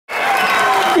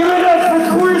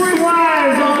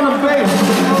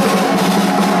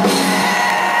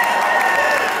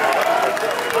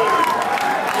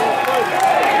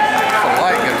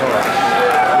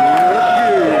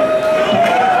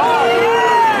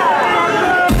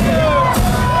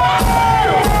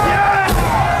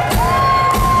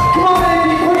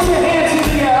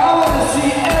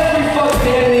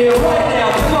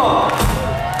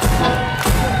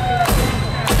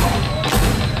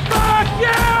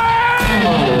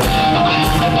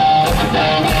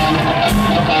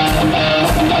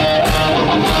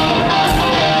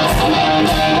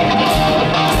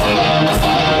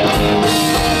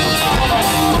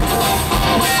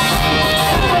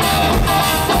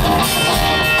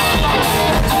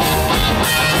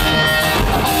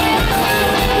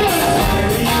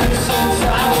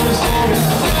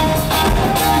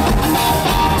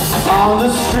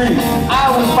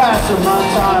passing my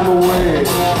time away.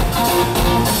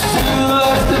 To the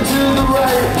left and to the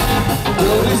right,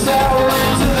 building tower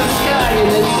into the sky,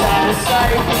 and it's out of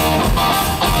sight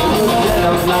in the dead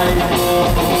of night.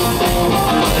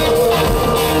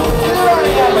 Here I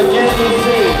am again, you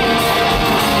see,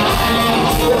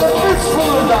 with a fistful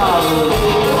of dollars.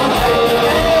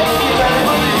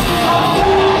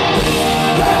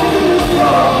 Back in the New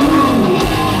York groove.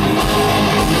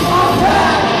 I'm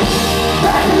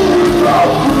back in the New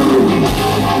York groove.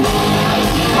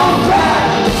 I'm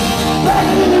back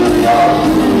in the New York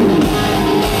groove.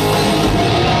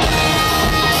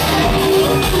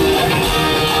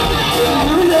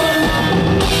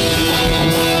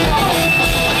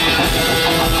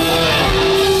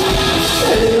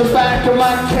 In the back of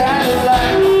my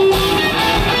Cadillac,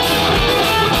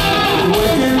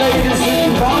 working ladies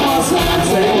sitting by my side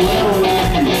saying,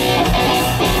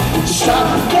 stop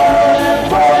the third and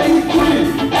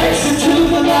 43, exit to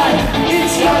the night,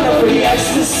 it's gonna be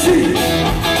ecstasy.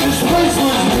 This place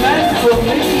was meant for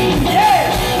me, yeah!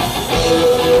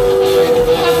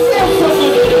 I feel so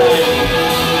good tonight.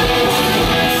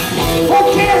 Who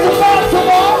cares about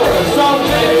tomorrow?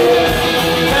 Someday,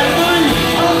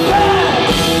 I'm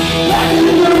back in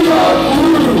the New York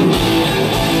groove.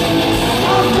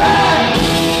 I'm back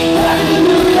in the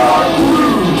New York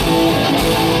groove.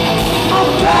 I'm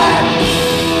back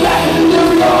in the New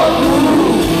York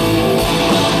groove.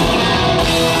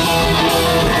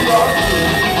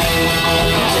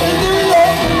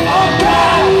 I'm back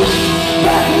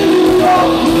in the New York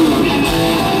groove.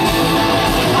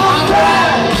 I'm back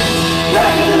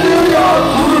in the New York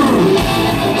groove.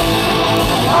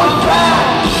 I'm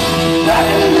back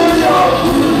in the New York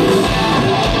groove.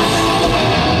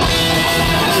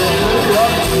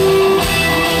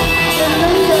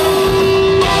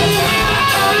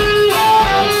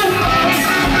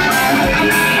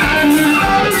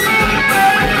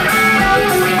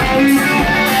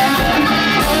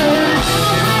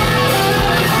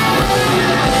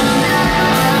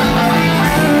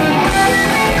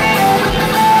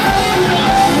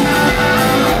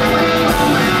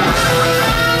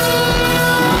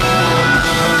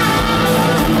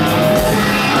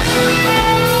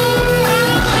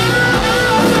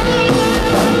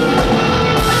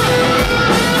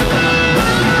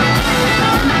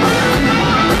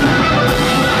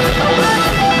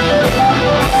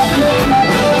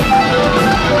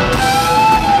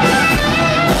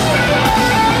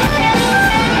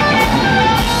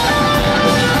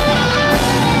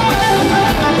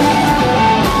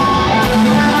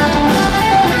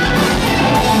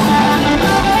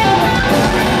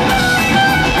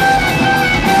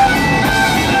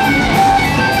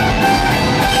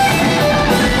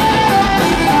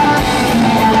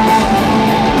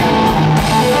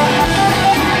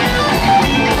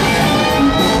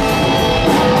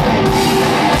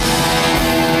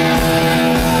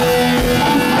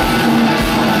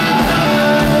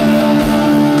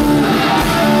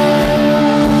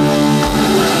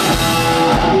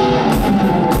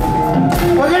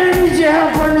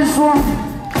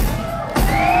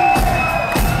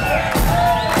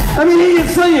 I mean, he can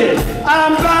sing it.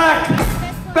 I'm back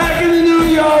in the New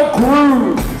York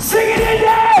groove. Sing it in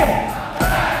there.